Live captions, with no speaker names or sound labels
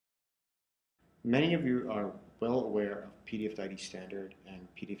Many of you are well aware of PDF2ID Standard and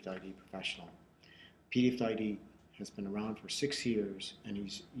PDF2ID Professional. PDF2ID has been around for 6 years and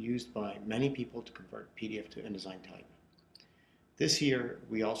is used by many people to convert PDF to InDesign type. This year,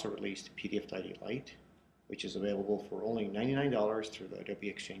 we also released PDF2ID Lite, which is available for only $99 through the Adobe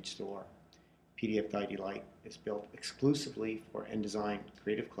Exchange Store. PDF2ID Lite is built exclusively for InDesign,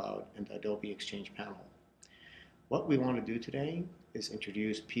 Creative Cloud, and the Adobe Exchange panel. What we want to do today is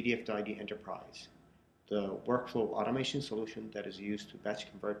introduce PDF2ID Enterprise, the workflow automation solution that is used to batch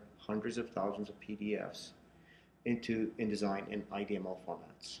convert hundreds of thousands of PDFs into InDesign and IDML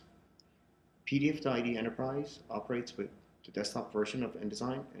formats. PDF2ID Enterprise operates with the desktop version of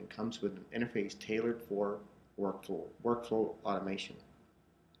InDesign and comes with an interface tailored for workflow automation.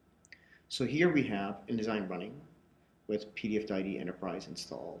 So here we have InDesign running with PDF2ID Enterprise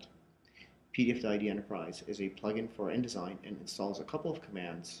installed. PDF2ID Enterprise is a plugin for InDesign and installs a couple of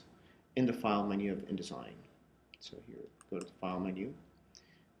commands in the file menu of InDesign. So here, go to the file menu.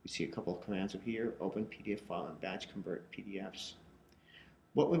 We see a couple of commands over here: open PDF file and batch convert PDFs.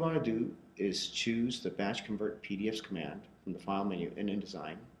 What we want to do is choose the batch convert PDFs command from the file menu in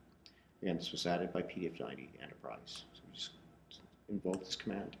InDesign. Again, this was added by PDF2ID Enterprise. So we just invoke this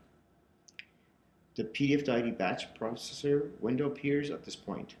command. The PDF2ID batch processor window appears at this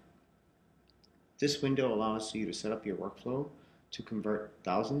point. This window allows you to set up your workflow to convert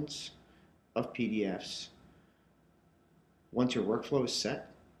thousands of PDFs. Once your workflow is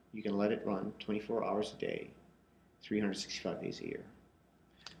set, you can let it run 24 hours a day, 365 days a year.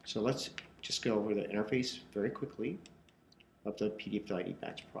 So let's just go over the interface very quickly of the PDF2ID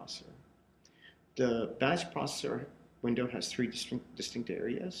batch processor. The batch processor window has three distinct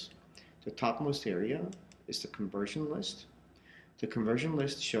areas. The topmost area is the conversion list. The conversion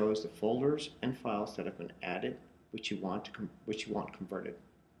list shows the folders and files that have been added, which you want converted.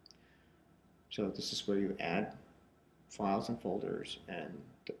 So this is where you add files and folders, and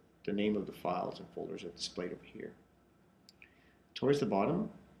the name of the files and folders are displayed over here. Towards the bottom,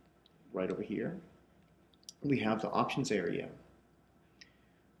 right over here, we have the options area.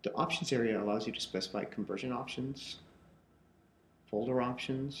 The options area allows you to specify conversion options, folder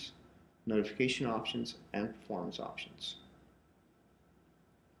options, notification options, and performance options.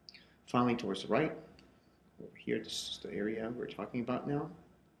 Finally, towards the right, over here, this is the area we're talking about now,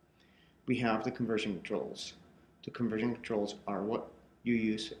 we have the conversion controls. The conversion controls are what you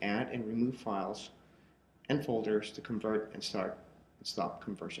use to add and remove files and folders to convert and start and stop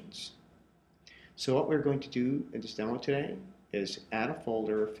conversions. So what we're going to do in this demo today is add a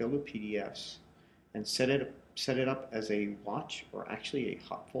folder filled with PDFs and set it up as a watch, or actually a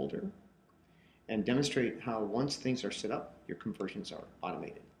hot folder, and demonstrate how once things are set up, your conversions are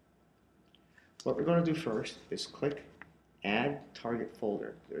automated. What we're going to do first is click Add Target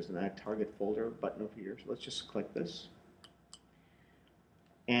Folder. There's an Add Target Folder button over here, so let's just click this.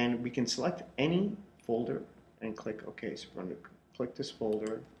 And we can select any folder and click OK. So we're going to click this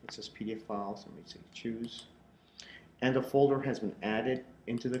folder. It says PDF files, and we say Choose. And the folder has been added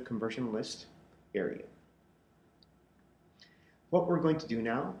into the conversion list area. What we're going to do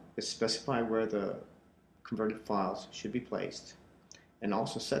now is specify where the converted files should be placed, and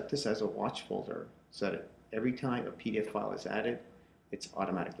also set this as a watch folder so that every time a PDF file is added, it's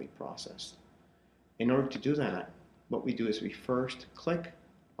automatically processed. In order to do that, what we do is we first click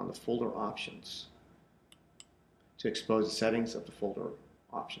on the folder options to expose the settings of the folder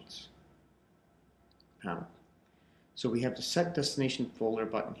options panel. So we have the Set Destination Folder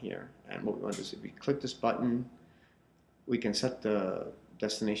button here, and what we want to do is if we click this button, we can set the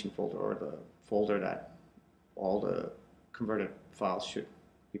destination folder, or the folder that all the converted files should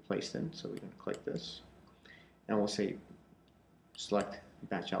be placed in. So we can click this, and we'll say select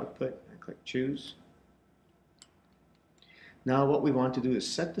batch output and click choose. Now what we want to do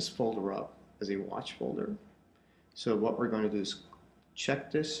is set this folder up as a watch folder. So what we're going to do is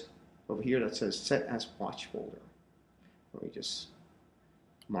check this over here that says set as watch folder. Let me just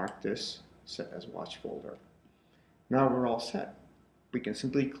mark this set as watch folder. Now we're all set. We can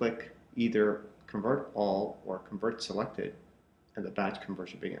simply click either convert all or convert selected, and the batch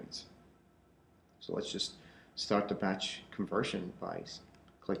conversion begins. So let's just start the batch conversion by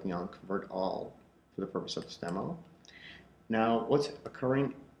clicking on convert all for the purpose of this demo. Now what's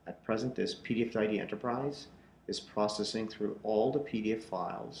occurring at present is PDF2ID Enterprise is processing through all the PDF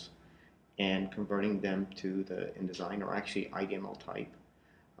files and converting them to the InDesign, or actually IDML type.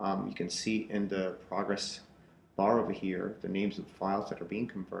 You can see in the progress bar over here the names of the files that are being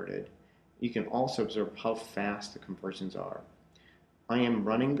converted. You can also observe how fast the conversions are. I am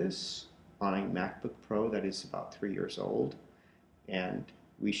running this on a MacBook Pro that is about 3 years old, and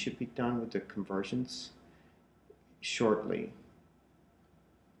we should be done with the conversions shortly.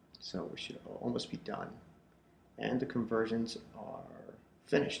 So we should almost be done. And the conversions are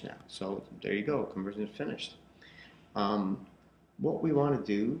finished now. So there you go, conversion is finished. What we want to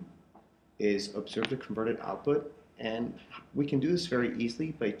do is observe the converted output, and we can do this very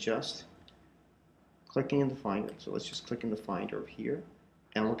easily by just clicking in the Finder. So let's just click in the Finder over here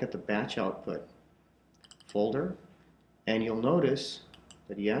and look at the batch output folder, and you'll notice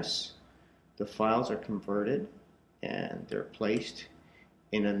that yes, the files are converted and they're placed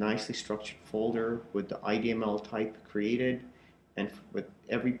in a nicely structured folder with the IDML type created, and with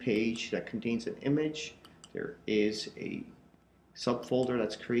every page that contains an image, there is a subfolder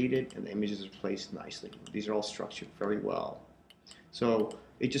that's created and the images are placed nicely. These are all structured very well. So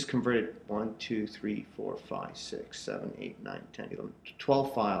it just converted 1, 2, 3, 4, 5, 6, 7, 8, 9, 10, 11,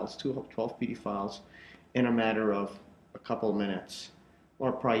 12 files, 12 PDF files in a matter of a couple of minutes,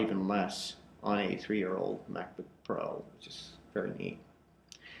 or probably even less, on a 3-year-old MacBook Pro, which is very neat.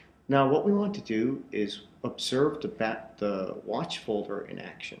 Now what we want to do is observe the watch folder in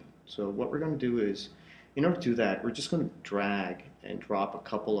action. So what we're going to do is, in order to do that, we're just going to drag and drop a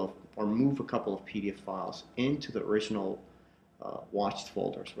couple of, or move a couple of PDF files into the original watched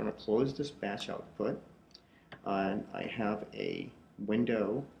folder. So we're going to close this batch output, and I have a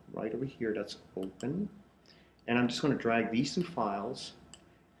window right over here that's open, and I'm just going to drag these two files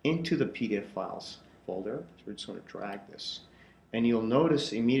into the PDF files folder. So we're just going to drag this, and you'll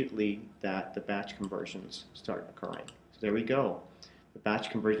notice immediately that the batch conversions start occurring. So there we go. The batch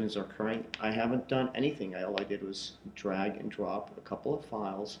conversions are occurring. I haven't done anything. All I did was drag and drop a couple of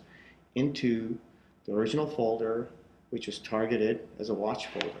files into the original folder, which is targeted as a watch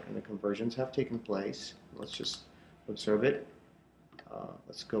folder, and the conversions have taken place. Let's just observe it.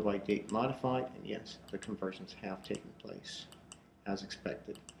 Let's go by date modified, and yes, the conversions have taken place as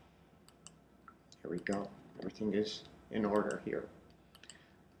expected. Here we go. Everything is in order here.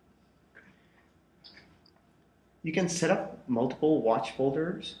 You can set up multiple watch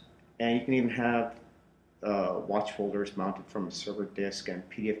folders, and you can even have watch folders mounted from a server disk, and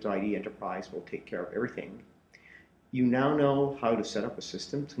PDF2ID Enterprise will take care of everything. You now know how to set up a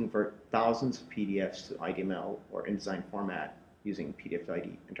system to convert thousands of PDFs to IDML or InDesign format using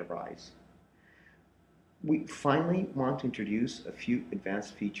PDF2ID Enterprise. We finally want to introduce a few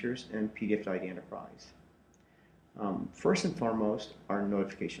advanced features in PDF2ID Enterprise. First and foremost are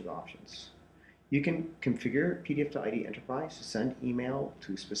notifications options. You can configure PDF2ID Enterprise to send email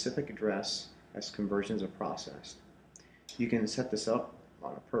to a specific address as conversions are processed. You can set this up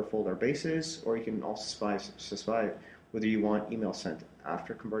on a per folder basis, or you can also specify whether you want email sent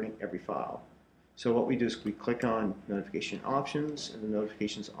after converting every file. So what we do is we click on notification options, and the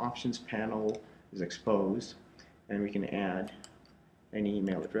notifications options panel is exposed, and we can add any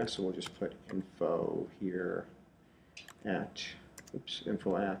email address. So we'll just put info here at,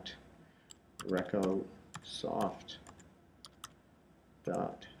 info at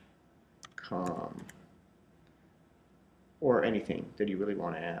recosoft.com, or anything that you really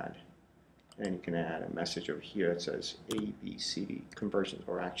want to add. And you can add a message over here that says ABC conversions,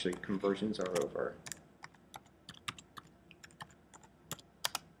 or actually conversions are over.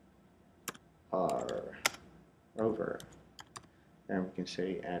 And we can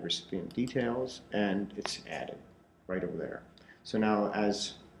say add recipient details, and it's added right over there. So now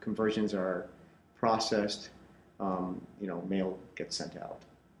as conversions are processed, mail gets sent out.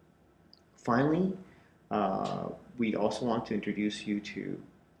 Finally, we also want to introduce you to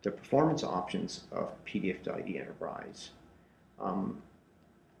the performance options of PDF2ID Enterprise.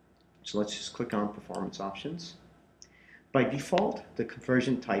 So let's just click on performance options. By default, the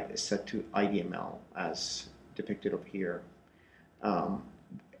conversion type is set to IDML as depicted over here.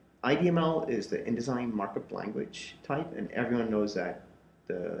 IDML is the InDesign markup language type, and everyone knows that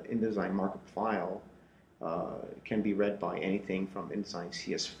the InDesign markup file can be read by anything from InDesign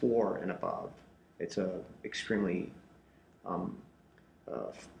CS4 and above. It's a extremely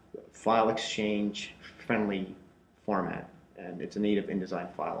file exchange friendly format, and it's a native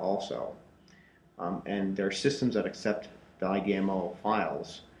InDesign file also. And there are systems that accept the IDML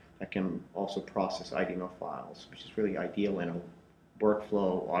files that can also process IDML files, which is really ideal in a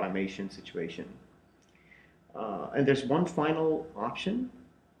workflow automation situation. And there's one final option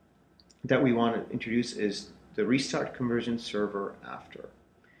that we want to introduce, is the restart conversion server after.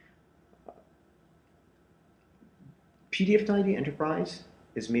 PDF2ID Enterprise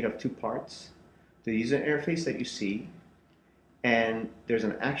is made of two parts: the user interface that you see, and there's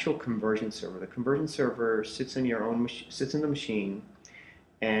an actual conversion server. The conversion server sits in the machine,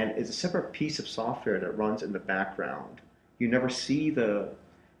 and is a separate piece of software that runs in the background. You never see the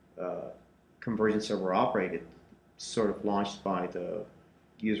conversion server operated, sort of launched by the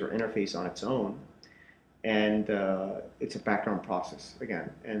user interface on its own. And it's a background process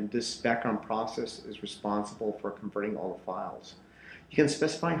again. And this background process is responsible for converting all the files. You can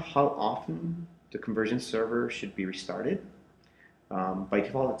specify how often the conversion server should be restarted. By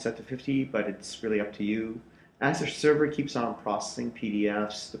default, it's set to 50, but it's really up to you. As the server keeps on processing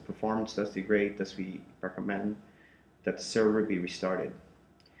PDFs, the performance does degrade, thus we recommend that the server be restarted.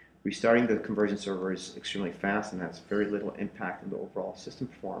 Restarting the conversion server is extremely fast and has very little impact on the overall system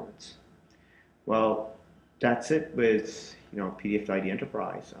performance. Well, that's it with PDF2ID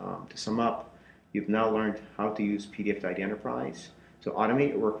Enterprise. To sum up, you've now learned how to use PDF2ID Enterprise to automate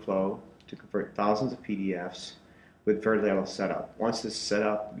your workflow to convert thousands of PDFs with very little setup. Once it's set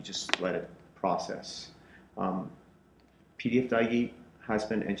up, you just let it process. PDF2ID has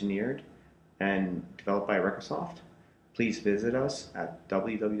been engineered and developed by Microsoft. Please visit us at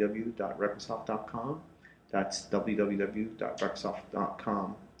www.microsoft.com. That's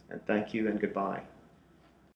www.microsoft.com. And thank you and goodbye.